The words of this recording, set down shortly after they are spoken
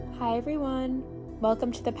Hi everyone,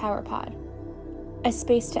 welcome to the Power Pod, a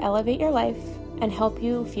space to elevate your life and help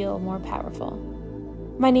you feel more powerful.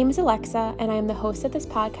 My name is Alexa and I am the host of this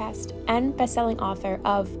podcast and best-selling author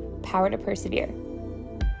of Power to Persevere.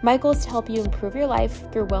 My goal is to help you improve your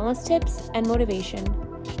life through wellness tips and motivation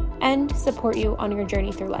and support you on your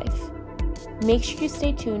journey through life. Make sure you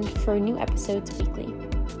stay tuned for new episodes weekly.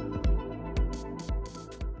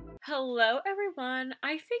 Hello everyone,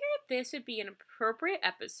 I figured this would be an appropriate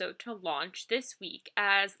episode to launch this week,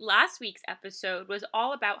 as last week's episode was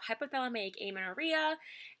all about hypothalamic amenorrhea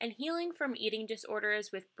and healing from eating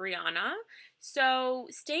disorders with Brianna. So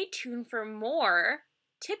stay tuned for more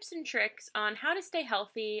tips and tricks on how to stay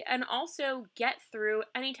healthy and also get through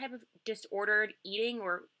any type of disordered eating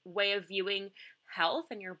or way of viewing health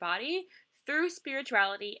and your body through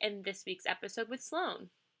spirituality in this week's episode with Sloan.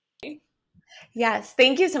 Yes.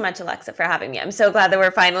 Thank you so much, Alexa, for having me. I'm so glad that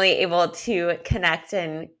we're finally able to connect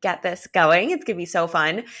and get this going. It's going to be so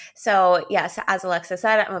fun. So yes, as Alexa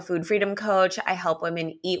said, I'm a food freedom coach. I help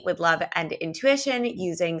women eat with love and intuition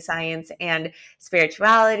using science and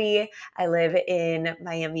spirituality. I live in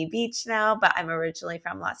Miami Beach now, but I'm originally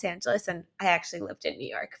from Los Angeles, and I actually lived in New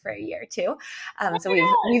York for a year too. So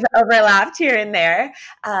we've overlapped here and there.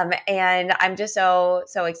 And I'm just so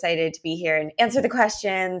excited to be here and answer the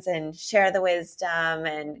questions and share the wisdom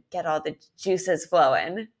and get all the juices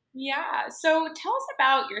flowing. Yeah. So tell us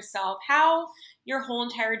about yourself, how your whole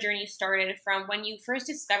entire journey started from when you first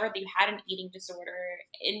discovered that you had an eating disorder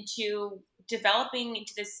into developing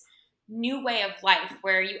into this new way of life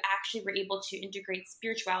where you actually were able to integrate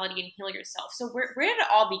spirituality and heal yourself. So where did it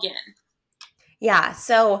all begin? Yeah.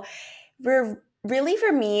 So really,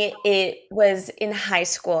 for me, it was in high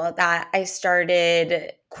school that I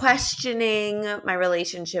started questioning my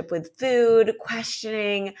relationship with food,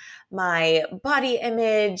 questioning my body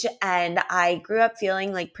image. And I grew up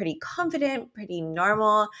feeling like pretty confident, pretty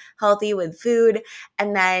normal, healthy with food.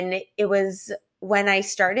 And then it was when I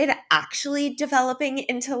started actually developing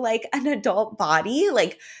into like an adult body,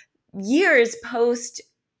 like years post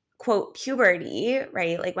quote puberty,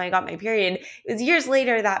 right? Like when I got my period, it was years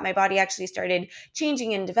later that my body actually started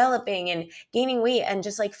changing and developing and gaining weight and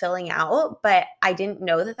just like filling out. But I didn't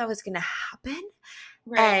know that was going to happen.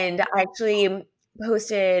 Right. And I actually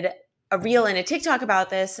posted a reel and a TikTok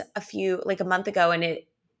about this a month ago. And it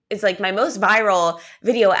is like my most viral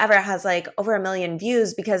video ever, has like over 1 million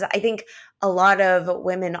views, because I think a lot of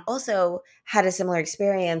women also had a similar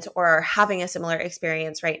experience or are having a similar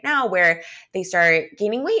experience right now where they start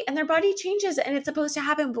gaining weight and their body changes and it's supposed to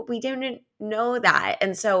happen, but we didn't know that.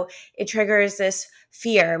 And so it triggers this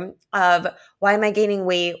fear of, why am I gaining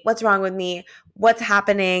weight? What's wrong with me? What's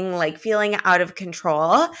happening? Like feeling out of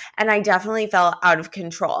control. And I definitely felt out of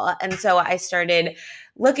control. And so I started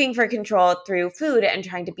looking for control through food and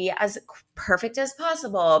trying to be as perfect as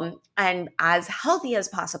possible and as healthy as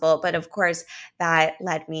possible. But of course, that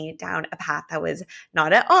led me down a path that was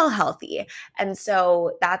not at all healthy. And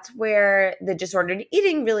so that's where the disordered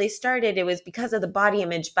eating really started. It was because of the body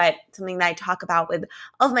image, but something that I talk about with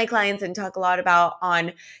all of my clients and talk a lot about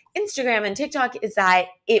on Instagram and TikTok is that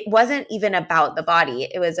it wasn't even about the body.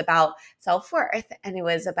 It was about self-worth, and it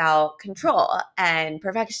was about control and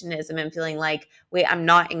perfectionism and feeling like, wait, I'm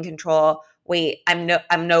not in control. Wait, I'm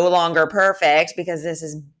no longer perfect because this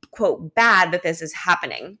is quote bad, but this is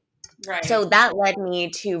happening. Right. So that led me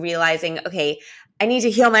to realizing, okay, I need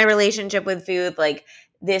to heal my relationship with food. Like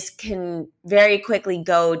this can very quickly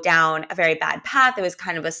go down a very bad path. It was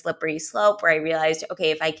kind of a slippery slope where I realized,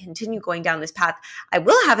 okay, if I continue going down this path, I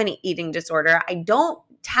will have an eating disorder. I don't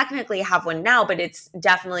technically have one now, but it's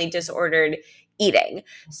definitely disordered eating.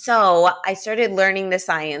 So I started learning the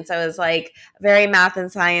science. I was like a very math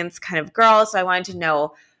and science kind of girl. So I wanted to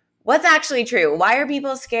know, what's actually true? Why are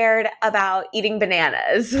people scared about eating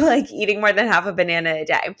bananas? Like eating more than half a banana a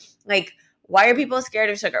day? Like, why are people scared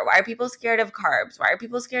of sugar? Why are people scared of carbs? Why are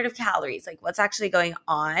people scared of calories? Like, what's actually going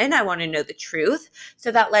on? I want to know the truth.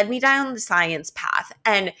 So that led me down the science path.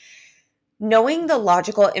 And knowing the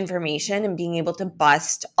logical information and being able to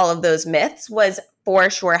bust all of those myths was for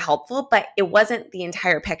sure helpful, but it wasn't the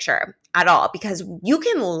entire picture at all, because you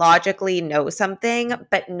can logically know something,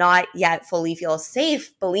 but not yet fully feel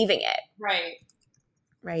safe believing it. Right.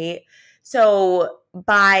 Right. So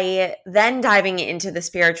by then diving into the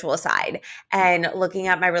spiritual side and looking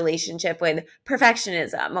at my relationship with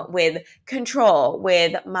perfectionism, with control,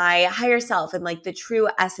 with my higher self, and like the true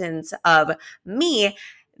essence of me,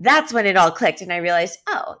 that's when it all clicked. And I realized,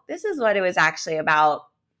 oh, this is what it was actually about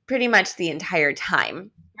pretty much the entire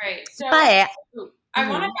time. Right. So I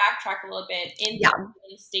want to backtrack a little bit in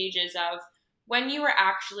the stages of when you were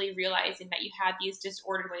actually realizing that you had these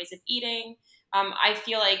disordered ways of eating? I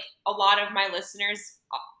feel like a lot of my listeners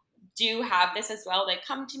do have this as well. They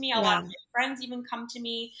come to me, a lot Yeah. of my friends even come to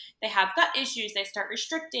me. They have gut issues, they start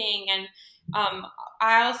restricting. And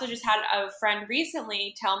I also just had a friend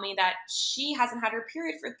recently tell me that she hasn't had her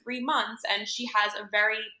period for 3 months and she has a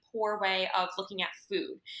very poor way of looking at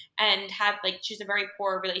food and she's a very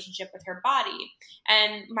poor relationship with her body.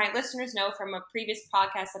 And my listeners know from a previous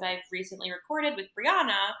podcast that I've recently recorded with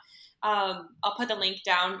Brianna, I'll put the link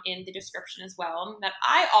down in the description as well, that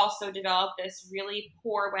I also developed this really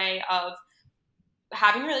poor way of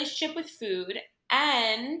having a relationship with food.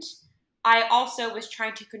 And I also was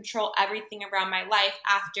trying to control everything around my life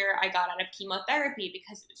after I got out of chemotherapy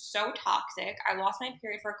because it was so toxic. I lost my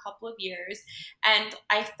period for a couple of years and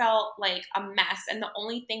I felt like a mess. And the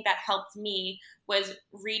only thing that helped me was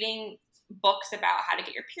reading books about how to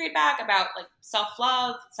get your period back, about like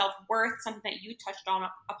self-love, self-worth, something that you touched on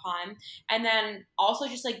upon. And then also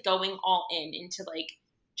just like going all in into like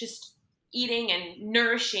just eating and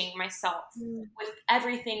nourishing myself with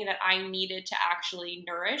everything that I needed to actually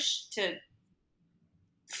nourish to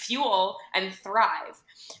fuel and thrive.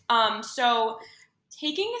 So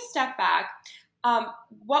taking a step back,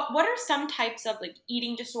 what are some types of like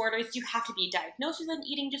eating disorders? Do you have to be diagnosed with an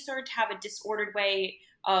eating disorder to have a disordered way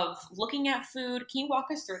of looking at food? Can you walk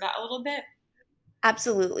us through that a little bit?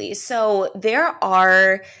 Absolutely. So there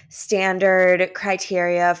are standard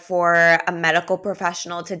criteria for a medical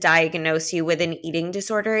professional to diagnose you with an eating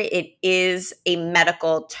disorder. It is a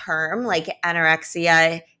medical term, like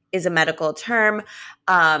anorexia is a medical term.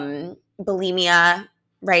 Bulimia,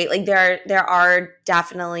 right? Like there are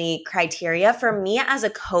definitely criteria. For me as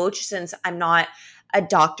a coach, since I'm not a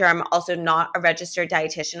doctor, I'm also not a registered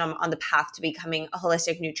dietitian. I'm on the path to becoming a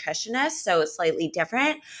holistic nutritionist, so it's slightly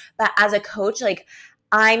different. But as a coach, like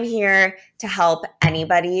I'm here to help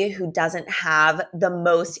anybody who doesn't have the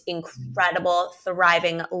most incredible,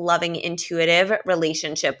 thriving, loving, intuitive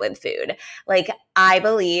relationship with food. Like I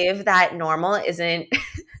believe that normal isn't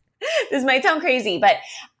this might sound crazy, but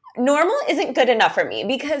normal isn't good enough for me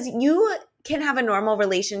because you can have a normal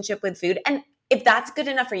relationship with food. And if that's good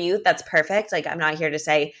enough for you, that's perfect. Like, I'm not here to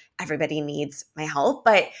say everybody needs my help,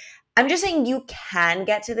 but I'm just saying you can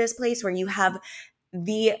get to this place where you have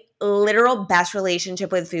the literal best relationship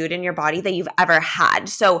with food in your body that you've ever had.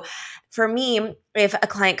 So for me, if a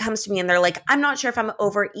client comes to me and they're like, I'm not sure if I'm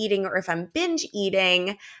overeating or if I'm binge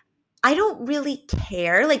eating, I don't really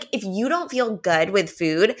care. Like, if you don't feel good with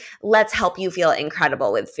food, let's help you feel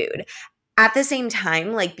incredible with food. At the same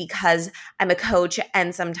time, like, because I'm a coach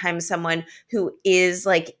and sometimes someone who is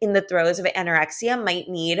like in the throes of anorexia might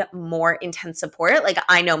need more intense support. Like,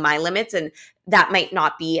 I know my limits and that might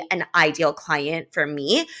not be an ideal client for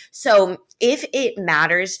me. So if it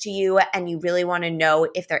matters to you and you really want to know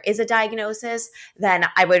if there is a diagnosis, then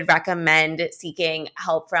I would recommend seeking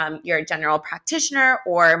help from your general practitioner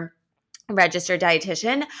or registered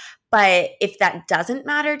dietitian. But if that doesn't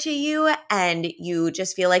matter to you and you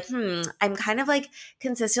just feel like, I'm kind of like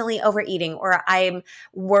consistently overeating or I'm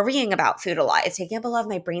worrying about food a lot, it's taking up a lot of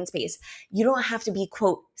my brain space, you don't have to be,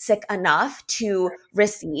 quote, sick enough to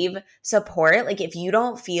receive support. Like if you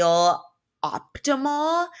don't feel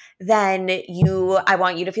optimal, then I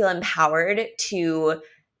want you to feel empowered to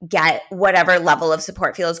get whatever level of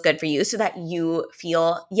support feels good for you so that you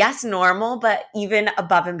feel, yes, normal, but even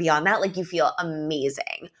above and beyond that, like you feel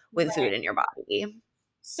amazing with food in your body.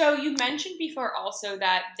 So you mentioned before also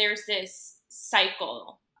that there's this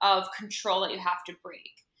cycle of control that you have to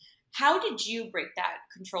break. How did you break that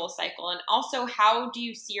control cycle? And also, how do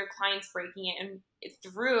you see your clients breaking it and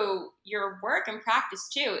through your work and practice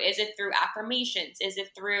too? Is it through affirmations? Is it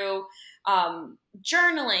through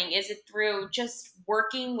journaling? Is it through just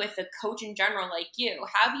working with a coach in general like you?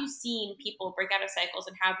 How have you seen people break out of cycles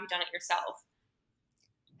and how have you done it yourself?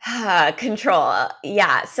 Control.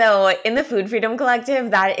 Yeah. So in the Food Freedom Collective,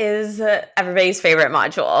 that is everybody's favorite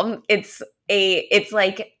module. It's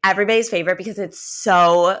like everybody's favorite because it's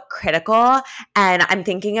so critical. And I'm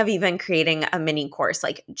thinking of even creating a mini course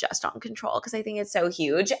like just on control because I think it's so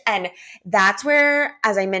huge. And that's where,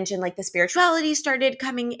 as I mentioned, like the spirituality started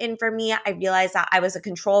coming in for me. I realized that I was a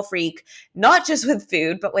control freak, not just with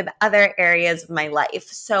food, but with other areas of my life.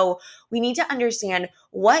 So we need to understand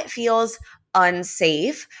what feels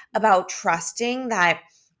unsafe about trusting that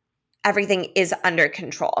everything is under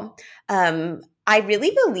control. I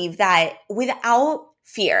really believe that without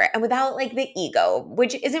fear and without like the ego,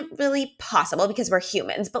 which isn't really possible because we're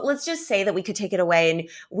humans, but let's just say that we could take it away and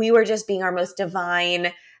we were just being our most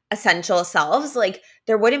divine, essential selves, like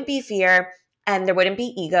there wouldn't be fear and there wouldn't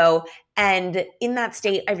be ego. And in that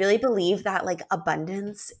state, I really believe that like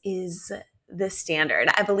abundance is the standard.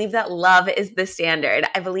 I believe that love is the standard.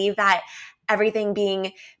 I believe that everything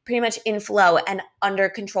being pretty much in flow and under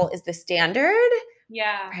control is the standard.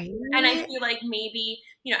 Yeah. Right? And I feel like maybe,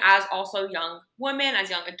 as also young women, as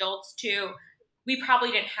young adults too, we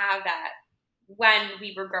probably didn't have that when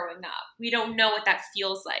we were growing up. We don't know what that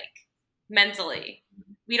feels like mentally.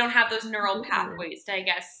 We don't have those neural pathways to, I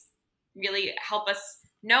guess, really help us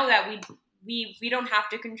know that we don't have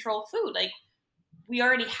to control food. Like we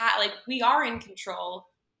already have, like we are in control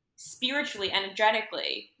spiritually,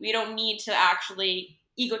 energetically. We don't need to actually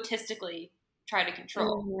egotistically try to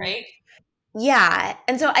control, right? Yeah.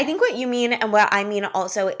 And so I think what you mean and what I mean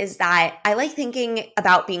also is that I like thinking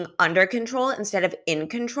about being under control instead of in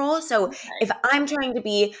control. So if I'm trying to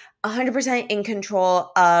be 100% in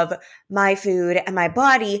control of my food and my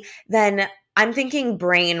body, then I'm thinking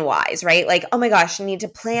brain wise, right? Like, oh my gosh, need to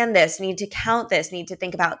plan this, need to count this, need to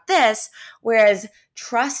think about this. Whereas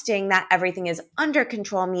trusting that everything is under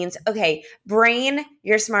control means, okay, brain,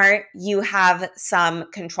 you're smart, you have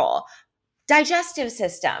some control. Digestive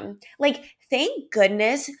system. Like, thank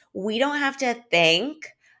goodness we don't have to think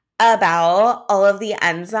about all of the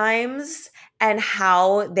enzymes and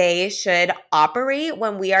how they should operate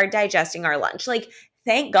when we are digesting our lunch. Like,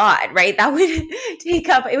 thank God, right? That would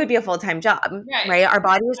it would be a full-time job, right? Our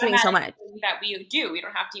body is doing so much. That we do. We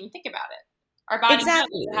don't have to even think about it. Our body knows.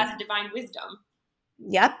 It has a divine wisdom.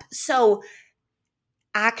 Yep. So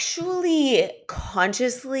actually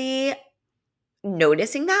consciously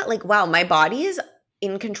noticing that, like, wow, my body is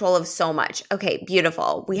in control of so much. Okay,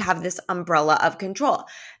 beautiful. We have this umbrella of control.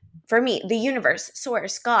 For me, the universe,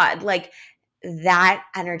 source, God, like that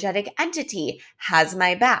energetic entity has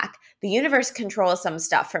my back. The universe controls some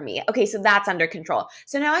stuff for me. Okay, so that's under control.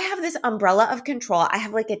 So now I have this umbrella of control. I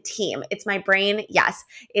have like a team. It's my brain. Yes.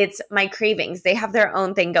 It's my cravings. They have their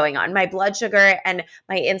own thing going on. My blood sugar and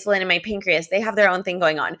my insulin and my pancreas, they have their own thing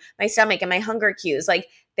going on. My stomach and my hunger cues, like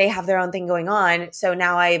they have their own thing going on. So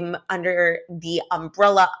now I'm under the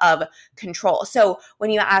umbrella of control. So when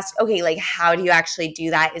you ask, okay, like how do you actually do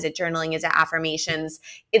that? Is it journaling? Is it affirmations?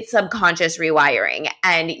 It's subconscious rewiring.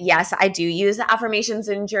 And yes, I do use the affirmations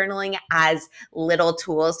and journaling as little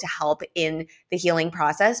tools to help in the healing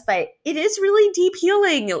process, but it is really deep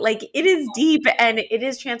healing. Like it is deep and it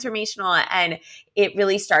is transformational and it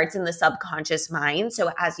really starts in the subconscious mind.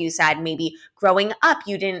 So as you said, maybe growing up,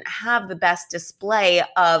 you didn't have the best display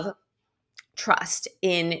of trust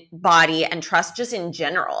in body and trust just in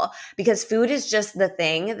general, because food is just the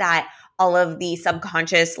thing that all of the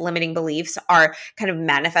subconscious limiting beliefs are kind of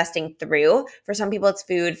manifesting through. For some people, it's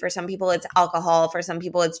food. For some people, it's alcohol. For some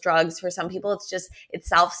people, it's drugs. For some people, it's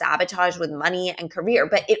self-sabotage with money and career.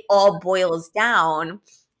 But it all boils down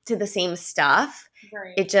to the same stuff.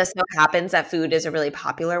 Right. It just so happens that food is a really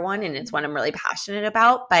popular one and it's one I'm really passionate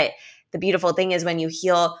about. But the beautiful thing is when you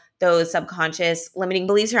heal those subconscious limiting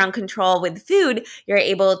beliefs around control with food, you're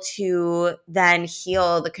able to then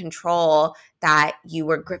heal the control that you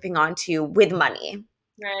were gripping onto with money,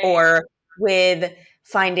 right, or with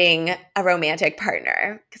finding a romantic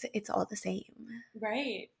partner, because it's all the same.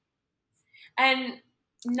 Right. And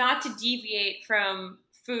not to deviate from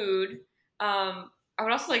food, I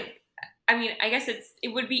would also I guess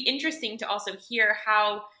it would be interesting to also hear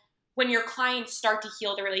how when your clients start to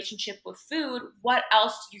heal the relationship with food, what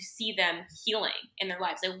else do you see them healing in their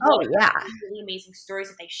lives? Like, what are really amazing stories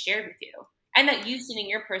that they shared with you and that you've seen in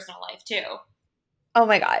your personal life too? Oh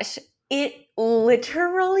my gosh. It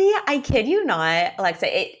literally, I kid you not, Alexa,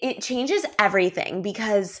 it changes everything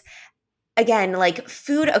because again, like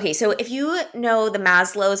food. Okay, so if you know the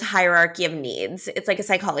Maslow's hierarchy of needs, it's like a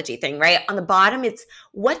psychology thing, right? On the bottom, it's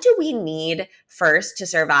what do we need first to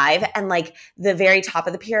survive? And like the very top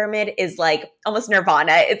of the pyramid is like almost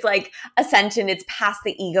nirvana. It's like ascension. It's past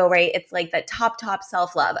the ego, right? It's like the top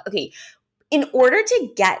self-love. Okay, in order to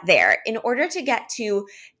get there, in order to get to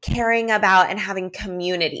caring about and having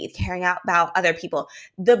community, caring about other people,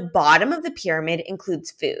 the bottom of the pyramid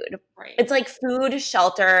includes food. Right. It's like food,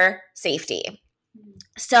 shelter, safety. Mm-hmm.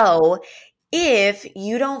 So if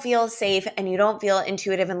you don't feel safe and you don't feel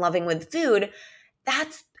intuitive and loving with food,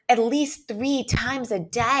 that's at least 3 times a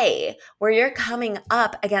day where you're coming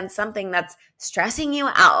up against something that's stressing you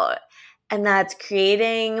out and that's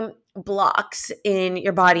creating blocks in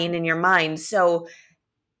your body and in your mind. So,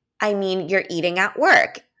 I mean, you're eating at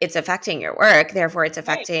work. It's affecting your work. Therefore, it's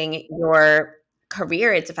affecting your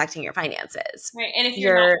career. It's affecting your finances. Right. And if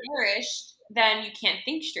you're not nourished, then you can't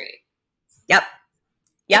think straight. Yep.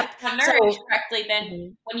 Yep. If you're not nourished correctly,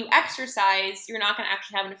 then when you exercise, you're not going to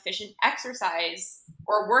actually have an efficient exercise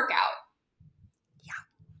or workout.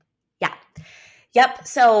 Yep.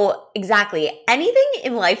 So exactly. Anything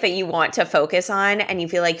in life that you want to focus on and you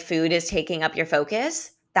feel like food is taking up your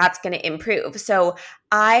focus, that's going to improve. So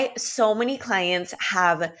so many clients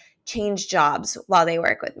have changed jobs while they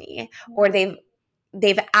work with me, or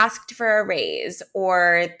they've asked for a raise,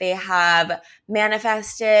 or they have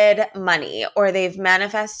manifested money, or they've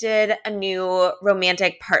manifested a new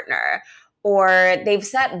romantic partner, or they've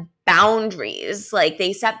set boundaries. Like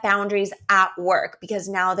they set boundaries at work because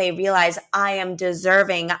now they realize I am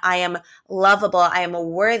deserving, I am lovable, I am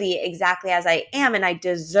worthy exactly as I am, and I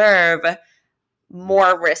deserve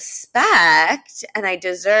more respect and I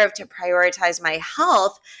deserve to prioritize my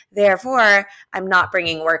health. Therefore, I'm not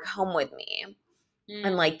bringing work home with me.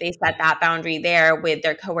 And Mm, like they set that boundary there with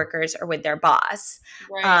their coworkers or with their boss.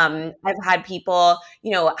 right. I've had people,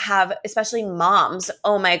 have, especially moms,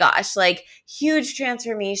 oh my gosh, like huge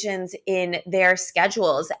transformations in their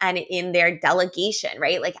schedules and in their delegation,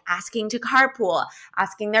 right? Like asking to carpool,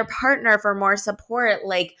 asking their partner for more support,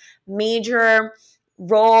 like major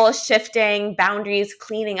role shifting, boundaries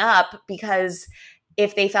cleaning up, because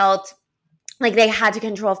if they felt like they had to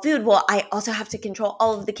control food, well, I also have to control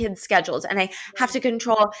all of the kids' schedules, and I have to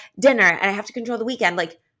control dinner, and I have to control the weekend.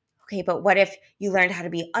 Like, okay, but what if you learned how to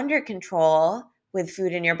be under control with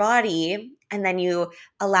food in your body, and then you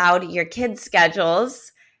allowed your kids'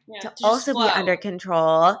 schedules Yeah, to to just also be flow. under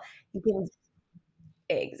control? You can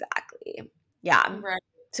exactly. Yeah. Right.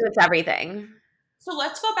 So it's everything. So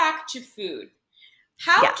let's go back to food.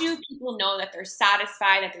 How do Yes. people know that they're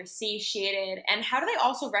satisfied, that they're satiated, and how do they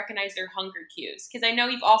also recognize their hunger cues? Because I know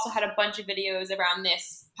you've also had a bunch of videos around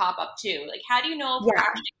this pop up too. Like, how do you know if you're Yeah.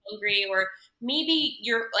 actually hungry, or maybe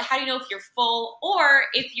like, how do you know if you're full, or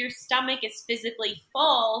if your stomach is physically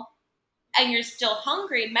full and you're still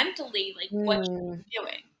hungry mentally? Like, what should Mm. you be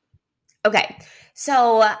doing? Okay.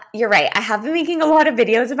 So you're right. I have been making a lot of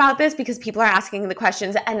videos about this because people are asking the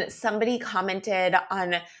questions. And somebody commented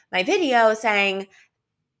on my video saying,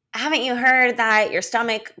 haven't you heard that your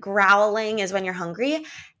stomach growling is when you're hungry?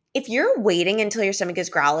 If you're waiting until your stomach is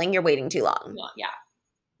growling, you're waiting too long. Well, yeah.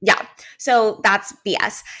 Yeah. So that's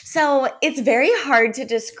BS. So it's very hard to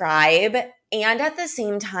describe. And at the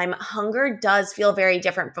same time, hunger does feel very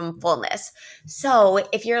different from fullness. So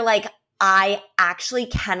if you're like, I actually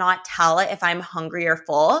cannot tell if I'm hungry or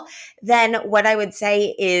full, then what I would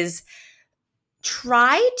say is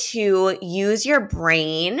try to use your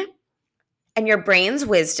brain and your brain's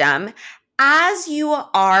wisdom as you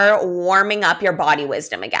are warming up your body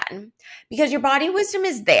wisdom again. Because your body wisdom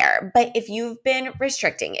is there, but if you've been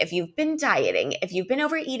restricting, if you've been dieting, if you've been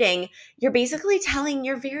overeating, you're basically telling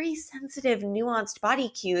your very sensitive, nuanced body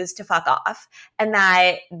cues to fuck off and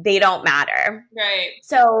that they don't matter. Right.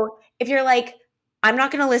 So if you're like, I'm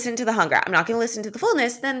not going to listen to the hunger, I'm not going to listen to the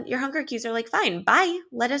fullness, then your hunger cues are like, fine, bye.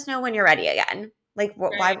 Let us know when you're ready again. Like,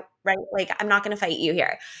 Right. why? Right? Like, I'm not going to fight you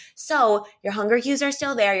here. So your hunger cues are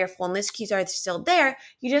still there. Your fullness cues are still there.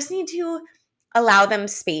 You just need to allow them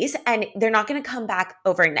space and they're not going to come back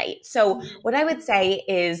overnight. So Mhm. what I would say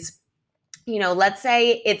is, let's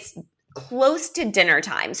say it's close to dinner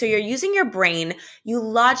time. So you're using your brain. You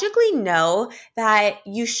logically know that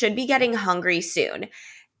you should be getting hungry soon.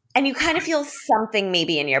 And you kind of feel something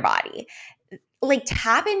maybe in your body. Like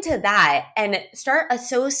tap into that and start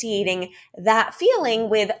associating that feeling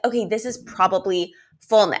with, okay, this is probably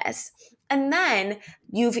fullness. And then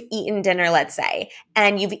you've eaten dinner, let's say,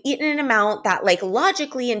 and you've eaten an amount that, like,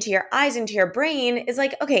 logically into your eyes, into your brain is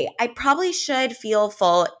like, okay, I probably should feel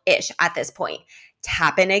full ish at this point.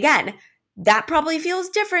 Tap in again. That probably feels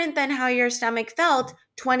different than how your stomach felt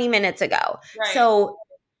 20 minutes ago. Right. So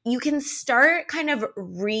you can start kind of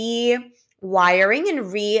rewiring and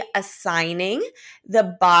reassigning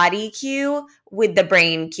the body cue with the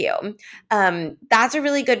brain cue. That's a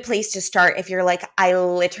really good place to start if you're like, I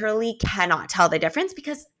literally cannot tell the difference,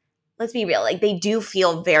 because let's be real, like they do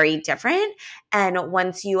feel very different. And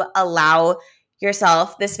once you allow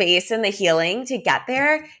yourself the space and the healing to get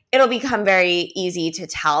there, it'll become very easy to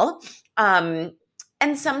tell. And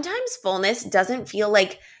sometimes fullness doesn't feel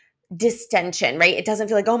like distension, right? It doesn't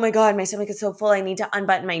feel like, oh my God, my stomach is so full, I need to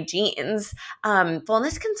unbutton my jeans.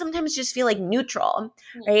 Fullness can sometimes just feel like neutral,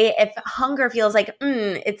 right? If hunger feels like,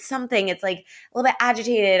 it's something, it's like a little bit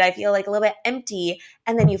agitated, I feel like a little bit empty,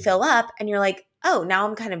 and then you fill up and you're like, oh, now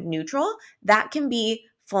I'm kind of neutral. That can be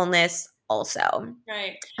fullness also.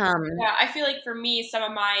 Right. Um, Yeah, I feel like for me, some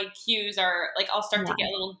of my cues are like I'll start to yeah, get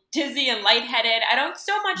a little dizzy and lightheaded. I don't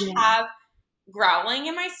so much yeah, have growling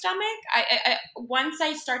in my stomach. Once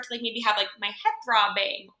I start to like maybe have like my head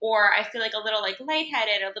throbbing, or I feel like a little like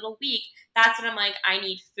lightheaded, a little weak, that's when I'm like, I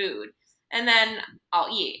need food. And then I'll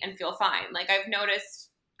eat and feel fine. Like I've noticed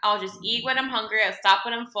I'll just eat when I'm hungry. I'll stop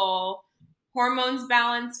when I'm full. Hormones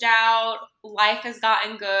balanced out. Life has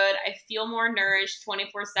gotten good. I feel more nourished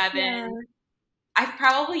 24/7. I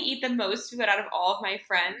probably eat the most food out of all of my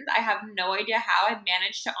friends. I have no idea how I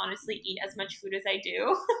managed to honestly eat as much food as I do.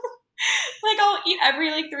 Like I'll eat every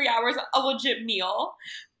like 3 hours a legit meal.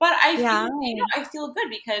 But I feel, Yeah. I feel good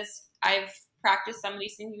because I've practiced some of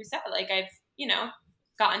these things you said. Like I've,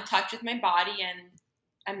 got in touch with my body and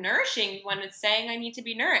I'm nourishing when it's saying I need to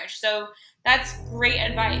be nourished. So that's great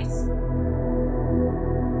advice.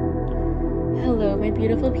 Hello, my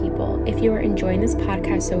beautiful people. If you are enjoying this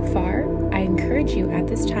podcast so far, I encourage you at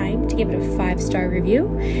this time to give it a 5-star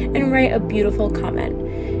review and write a beautiful comment.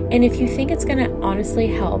 And if you think it's going to honestly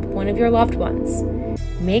help one of your loved ones,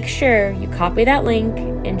 make sure you copy that link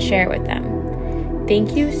and share it with them.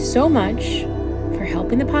 Thank you so much for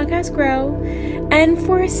helping the podcast grow and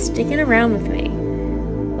for sticking around with me.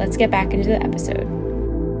 Let's get back into the episode.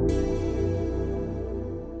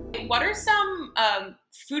 What are some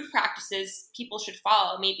food practices people should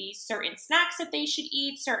follow? Maybe certain snacks that they should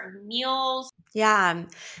eat, certain meals? Yeah.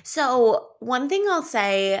 So one thing I'll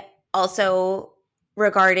say also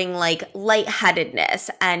regarding like lightheadedness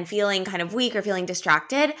and feeling kind of weak or feeling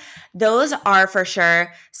distracted, those are for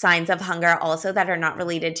sure signs of hunger also that are not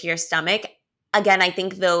related to your stomach. Again, I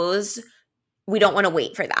think those, we don't want to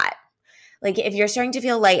wait for that. Like if you're starting to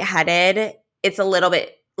feel lightheaded, it's a little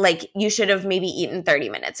bit like you should have maybe eaten 30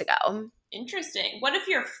 minutes ago. Interesting. What if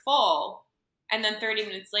you're full and then 30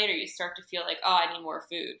 minutes later you start to feel like, oh, I need more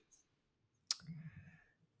food?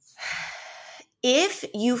 If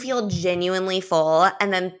you feel genuinely full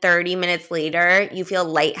and then 30 minutes later you feel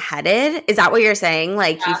lightheaded, is that what you're saying?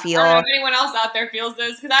 Like you feel— I don't know if anyone else out there feels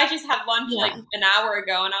this because I just had lunch like an hour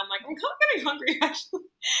ago and I'm like, I'm getting hungry actually.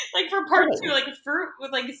 Like for part two, like a fruit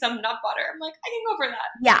with like some nut butter. I'm like, I can go for that.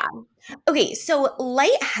 Yeah. Okay, so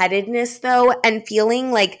lightheadedness though and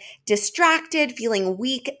feeling like distracted, feeling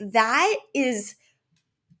weak, that is—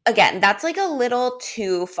 again, that's like a little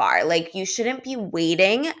too far. Like you shouldn't be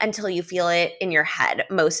waiting until you feel it in your head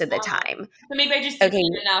most of the time. So maybe I just didn't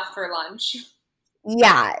eat enough for lunch.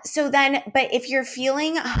 Yeah. So then, but if you're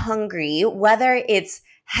feeling hungry, whether it's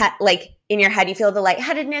like in your head, you feel the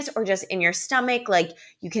lightheadedness or just in your stomach, like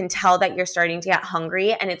you can tell that you're starting to get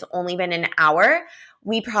hungry and it's only been an hour,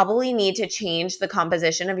 we probably need to change the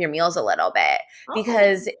composition of your meals a little bit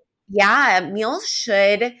because meals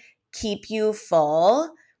should keep you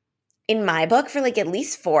full in my book for like at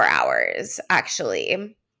least 4 hours,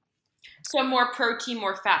 actually. So more protein,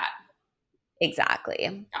 more fat.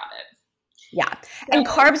 Exactly. Got it. Yeah. And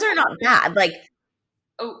carbs are not bad. Like,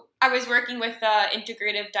 I was working with an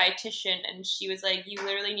integrative dietitian and she was like, you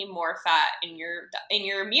literally need more fat in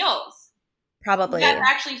your meals. Probably. That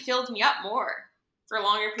actually filled me up more for a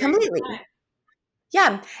longer period of time.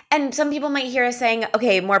 Yeah. And some people might hear us saying,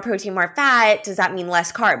 okay, more protein, more fat. Does that mean less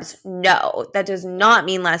carbs? No, that does not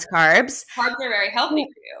mean less carbs. Carbs are very healthy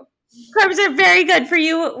for you. Carbs are very good for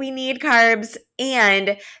you. We need carbs.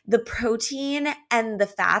 And the protein and the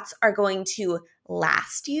fats are going to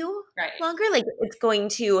last you longer. Like it's going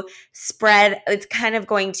to spread. It's kind of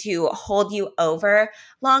going to hold you over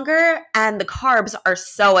longer. And the carbs are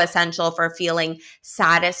so essential for feeling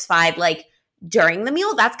satisfied, like during the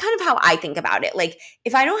meal. That's kind of how I think about it. Like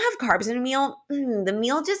if I don't have carbs in a meal, the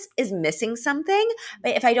meal just is missing something.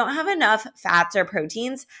 But if I don't have enough fats or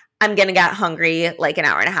proteins, I'm going to get hungry like an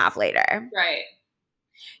hour and a half later. Right.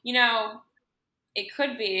 It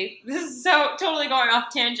could be, this is so totally going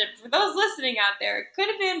off tangent. For those listening out there, it could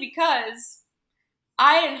have been because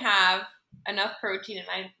I didn't have enough protein in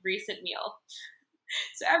my recent meal.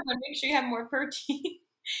 So everyone, make sure you have more protein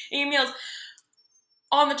in your meals.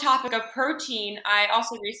 On the topic of protein, I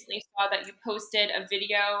also recently saw that you posted a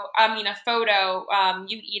photo,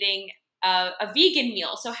 you eating a vegan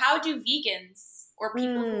meal. So how do vegans or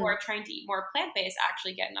people who are trying to eat more plant-based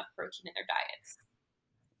actually get enough protein in their diets?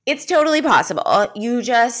 It's totally possible. You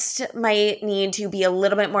just might need to be a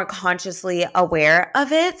little bit more consciously aware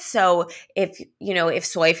of it. So if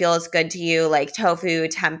soy feels good to you, like tofu,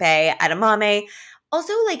 tempeh, edamame,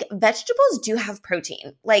 also like vegetables do have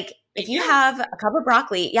protein. Like if you have a cup of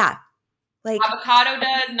broccoli, like avocado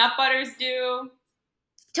does, nut butters do.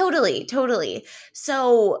 Totally.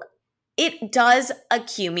 So it does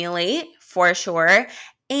accumulate for sure.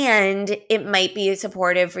 And it might be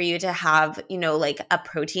supportive for you to have, like a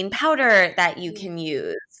protein powder that you can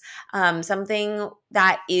use. something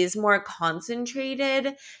that is more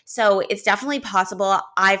concentrated. So it's definitely possible.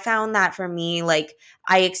 I found that for me, like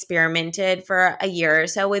I experimented for a year or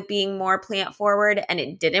so with being more plant forward and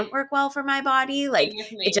it didn't work well for my body. Like Same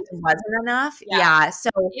with it me. just wasn't enough. Yeah. Yeah. So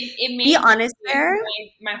It be made honest there.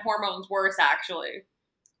 my hormones worse, actually.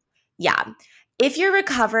 Yeah. If you're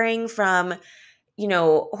recovering from,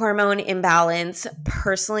 hormone imbalance,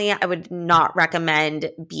 personally, I would not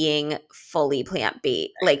recommend being fully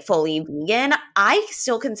plant-based, like fully vegan. I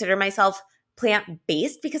still consider myself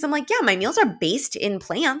plant-based because I'm like, yeah, my meals are based in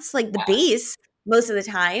plants. Like the base most of the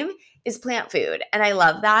time is plant food. And I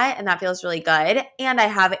love that. And that feels really good. And I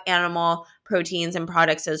have animal proteins and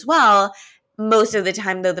products as well. Most of the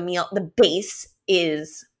time, though, the base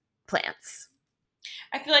is plants.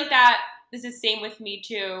 I feel like that is the same with me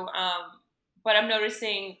too. But I'm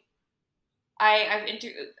noticing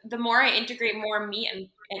the more I integrate more meat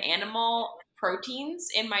and animal proteins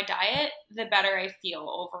in my diet, the better I feel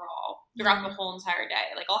overall throughout the whole entire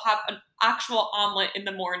day. Like I'll have an actual omelet in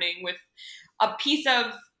the morning with a piece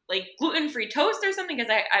of like gluten-free toast or something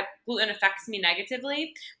because gluten affects me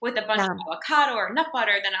negatively with a bunch of avocado or nut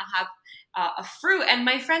butter. Then I'll have a fruit. And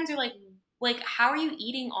my friends are like, how are you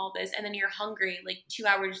eating all this? And then you're hungry like 2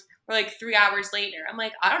 hours or like 3 hours later. I'm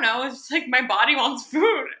like, I don't know. It's just like my body wants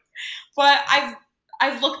food. But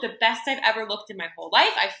I've looked the best I've ever looked in my whole life.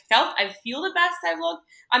 I feel the best I've looked.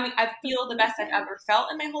 I mean, I feel the best I've ever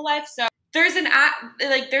felt in my whole life. So there's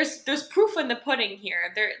there's proof in the pudding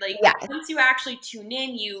here. Once you actually tune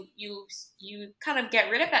in, you kind of get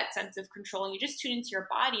rid of that sense of control and you just tune into your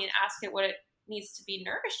body and ask it what it needs to be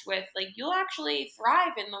nourished with. Like you'll actually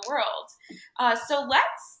thrive in the world. So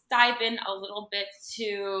let's dive in a little bit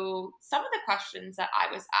to some of the questions that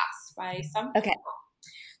I was asked by some people.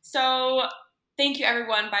 So thank you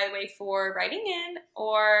everyone, by the way, for writing in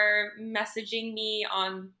or messaging me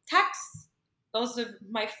on text. Those of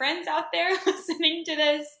my friends out there listening to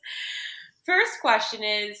this. First question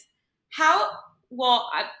is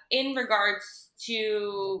in regards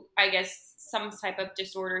to, I guess, some type of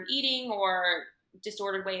disordered eating or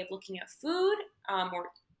disordered way of looking at food, or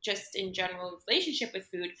just in general relationship with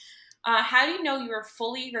food, how do you know you are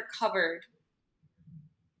fully recovered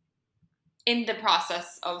in the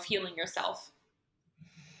process of healing yourself?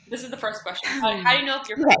 This is the first question. How do you know if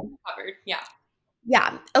you're fully recovered? Yeah.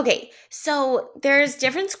 Yeah. Okay. So there's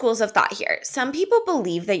different schools of thought here. Some people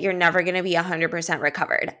believe that you're never going to be 100%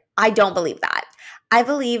 recovered. I don't believe that. I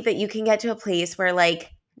believe that you can get to a place where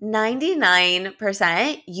like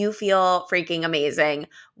 99% you feel freaking amazing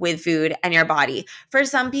with food and your body. For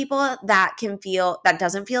some people that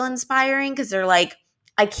doesn't feel inspiring because they're like,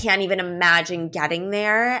 I can't even imagine getting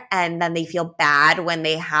there. And then they feel bad when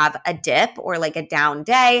they have a dip or like a down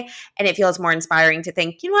day. And it feels more inspiring to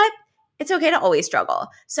think, you know what? It's okay to always struggle.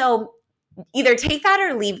 So either take that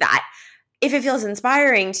or leave that. If it feels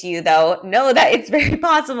inspiring to you, though, know that it's very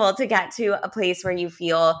possible to get to a place where you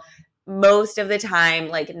feel most of the time,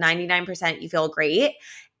 like 99%, you feel great.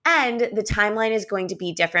 And the timeline is going to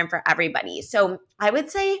be different for everybody. So I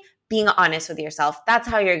would say being honest with yourself, that's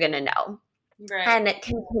how you're going to know. Right. And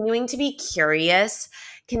continuing to be curious,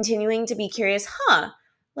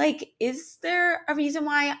 like, is there a reason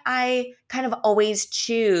why I kind of always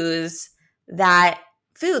choose that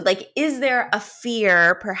food? Like, is there a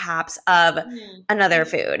fear perhaps of another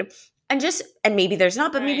food? And maybe there's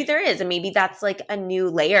not, but maybe there is. And maybe that's like a new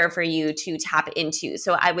layer for you to tap into.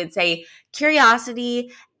 So I would say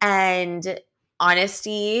curiosity and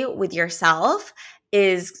honesty with yourself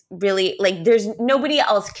is really like, there's nobody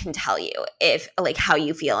else can tell you if like how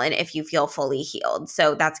you feel and if you feel fully healed.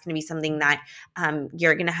 So that's going to be something that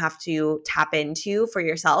you're going to have to tap into for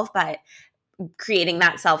yourself. But creating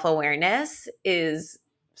that self-awareness is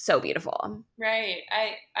so beautiful. Right.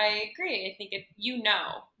 I agree. I think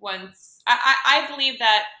once I believe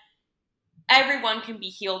that everyone can be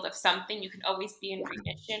healed of something. You can always be in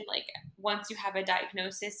remission. Like once you have a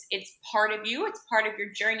diagnosis, it's part of you. It's part of your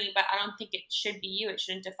journey, but I don't think it should be you. It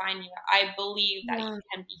shouldn't define you. I believe that you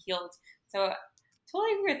can be healed. So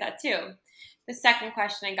totally agree with that too. The second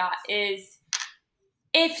question I got is,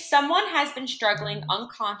 if someone has been struggling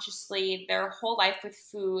unconsciously their whole life with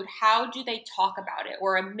food, how do they talk about it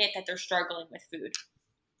or admit that they're struggling with food?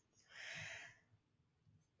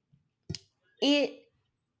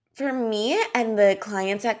 For me and the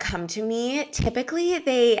clients that come to me, typically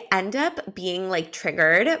they end up being like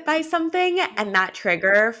triggered by something, and that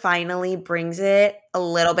trigger finally brings it a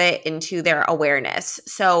little bit into their awareness.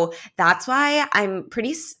 So that's why I'm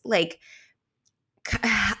pretty like,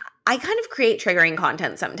 I I kind of create triggering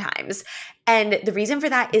content sometimes. And the reason for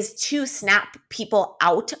that is to snap people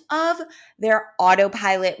out of their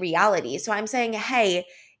autopilot reality. So I'm saying, hey,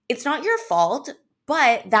 it's not your fault,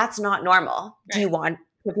 but that's not normal. Do you want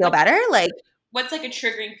to feel better? Like, what's like a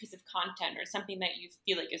triggering piece of content or something that you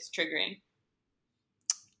feel like is triggering?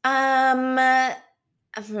 I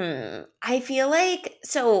feel like,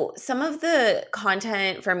 so some of the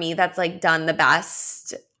content for me that's like done the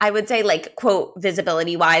best, I would say like quote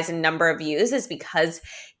visibility wise and number of views is because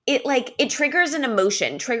it triggers an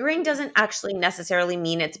emotion. Triggering doesn't actually necessarily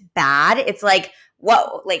mean it's bad. It's like,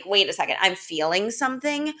 whoa, like, wait a second, I'm feeling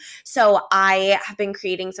something. So I have been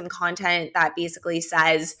creating some content that basically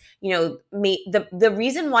says, you know, the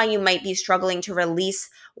reason why you might be struggling to release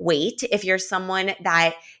weight, if you're someone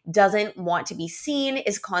that doesn't want to be seen,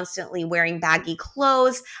 is constantly wearing baggy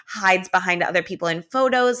clothes, hides behind other people in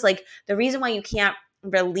photos, like the reason why you can't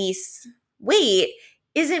release weight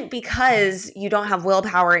isn't because you don't have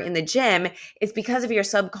willpower in the gym. It's because of your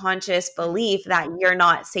subconscious belief that you're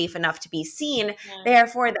not safe enough to be seen. Yeah.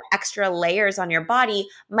 Therefore, the extra layers on your body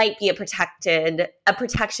might be a protection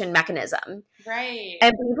mechanism. Right.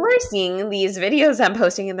 And people are seeing these videos I'm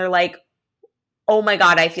posting and they're like, oh my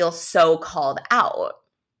God, I feel so called out.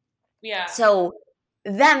 Yeah. So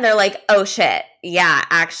then they're like, oh shit, yeah,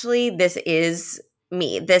 actually, this is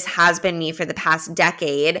me. This has been me for the past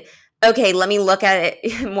decade. Okay, let me look at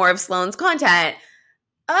it, more of Sloane's content.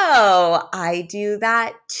 Oh, I do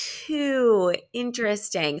that too.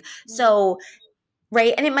 Interesting. Mm-hmm. So,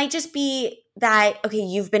 right, and it might just be that, okay,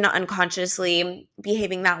 you've been unconsciously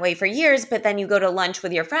behaving that way for years, but then you go to lunch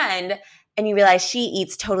with your friend and you realize she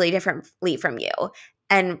eats totally differently from you.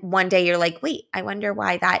 And one day you're like, wait, I wonder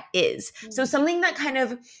why that is. Mm-hmm. So something that kind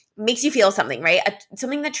of makes you feel something, right?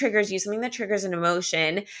 Something that triggers you, something that triggers an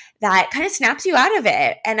emotion that kind of snaps you out of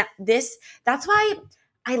it. And that's why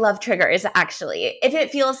I love triggers, actually. If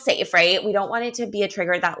it feels safe, right? We don't want it to be a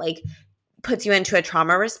trigger that like puts you into a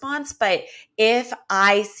trauma response. But if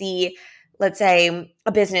I see, let's say,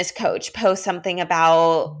 a business coach post something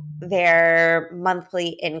about their monthly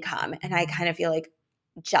income and I kind of feel like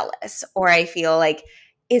jealous, or I feel like,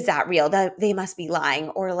 is that real? That they must be lying,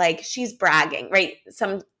 or like she's bragging, right?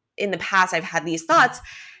 In the past I've had these thoughts.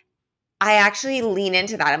 I actually lean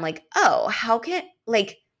into that. I'm like, oh, how can,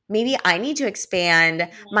 like, maybe I need to expand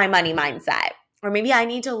my money mindset, or maybe I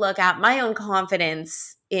need to look at my own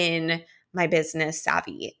confidence in my business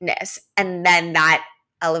savviness. And then that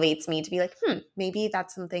elevates me to be like, maybe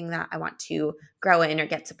that's something that I want to grow in or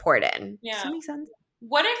get support in. Yeah. Does that make sense?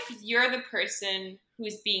 What if you're the person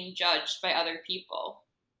who's being judged by other people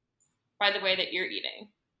by the way that you're eating?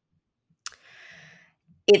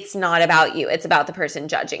 It's not about you. It's about the person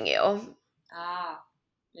judging you. Ah,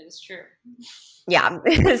 it is true. Yeah.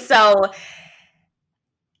 So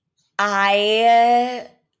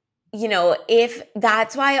if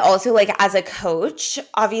that's why also like as a coach,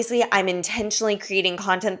 obviously I'm intentionally creating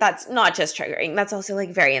content that's not just triggering. That's also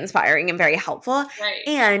like very inspiring and very helpful. Right.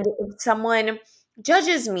 And if someone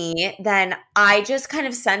judges me, then I just kind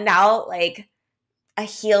of send out like a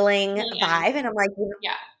healing vibe. And I'm like,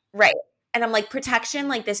 yeah, right. And I'm like, protection,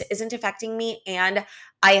 like this isn't affecting me. And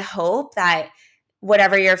I hope that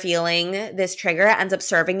whatever you're feeling, this trigger ends up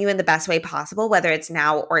serving you in the best way possible, whether it's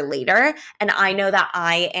now or later. And I know that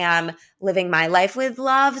I am living my life with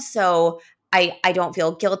love. So I don't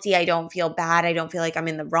feel guilty. I don't feel bad. I don't feel like I'm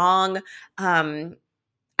in the wrong. I'm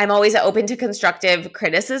always open to constructive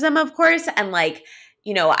criticism, of course. And like,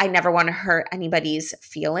 I never want to hurt anybody's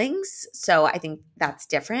feelings. So I think that's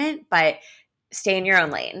different, but stay in your own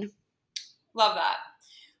lane. Love that.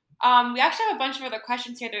 We actually have a bunch of other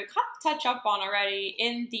questions here that we kind of touch up on already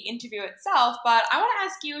in the interview itself, but I want to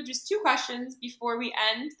ask you just 2 questions before we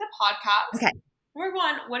end the podcast. Okay. Number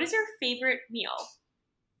 1, what is your favorite meal?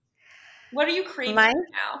 What are you craving right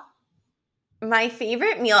now? My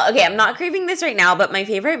favorite meal, okay, I'm not craving this right now, but my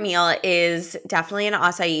favorite meal is definitely an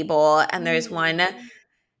acai bowl, and there's one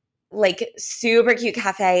like super cute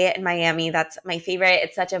cafe in Miami that's my favorite.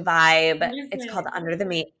 It's such a vibe. It's called Under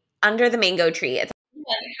the Mango Tree. How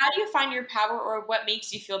do you find your power, or what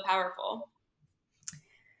makes you feel powerful?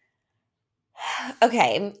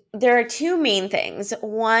 Okay, there are 2 main things.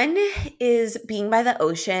 One is being by the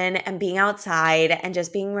ocean and being outside and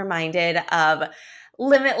just being reminded of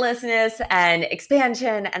limitlessness and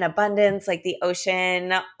expansion and abundance. Like the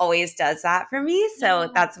ocean always does that for me. So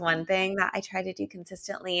that's one thing that I try to do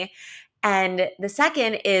consistently. And the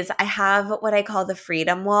second is I have what I call the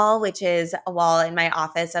Freedom Wall, which is a wall in my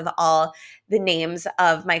office of all the names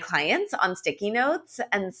of my clients on sticky notes.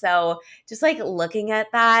 And so just like looking at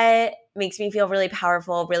that makes me feel really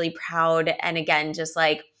powerful, really proud. And again, just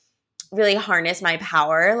like really harness my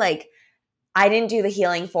power. Like, I didn't do the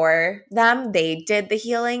healing for them. They did the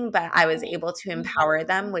healing, but I was able to empower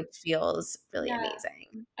them, which feels really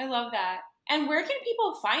amazing. I love that. And where can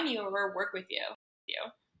people find you or work with you?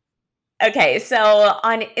 Okay, so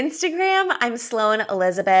on Instagram, I'm Sloan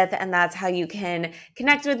Elizabeth, and that's how you can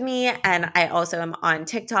connect with me. And I also am on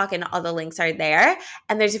TikTok, and all the links are there.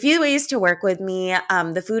 And there's a few ways to work with me.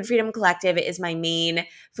 The Food Freedom Collective is my main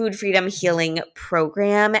food freedom healing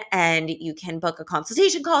program, and you can book a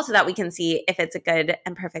consultation call so that we can see if it's a good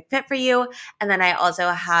and perfect fit for you. And then I also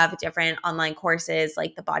have different online courses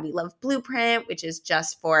like the Body Love Blueprint, which is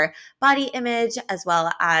just for body image, as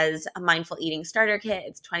well as a mindful eating starter kit.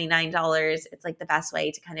 It's $29. It's like the best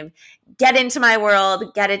way to kind of get into my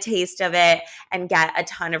world, get a taste of it, and get a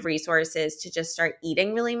ton of resources to just start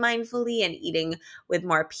eating really mindfully and eating with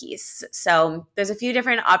more peace. So there's a few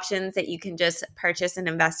different options that you can just purchase and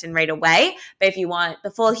invest in right away. But if you want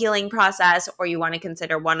the full healing process or you want to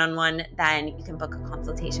consider one-on-one, then you can book a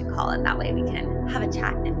consultation call, and that way we can have a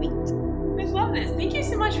chat and meet. I love this. Thank you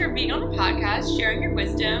so much for being on the podcast, sharing your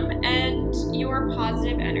wisdom and your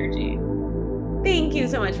positive energy. Thank you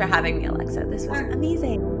so much for having me, Alexa. This was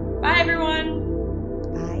amazing. Bye, everyone.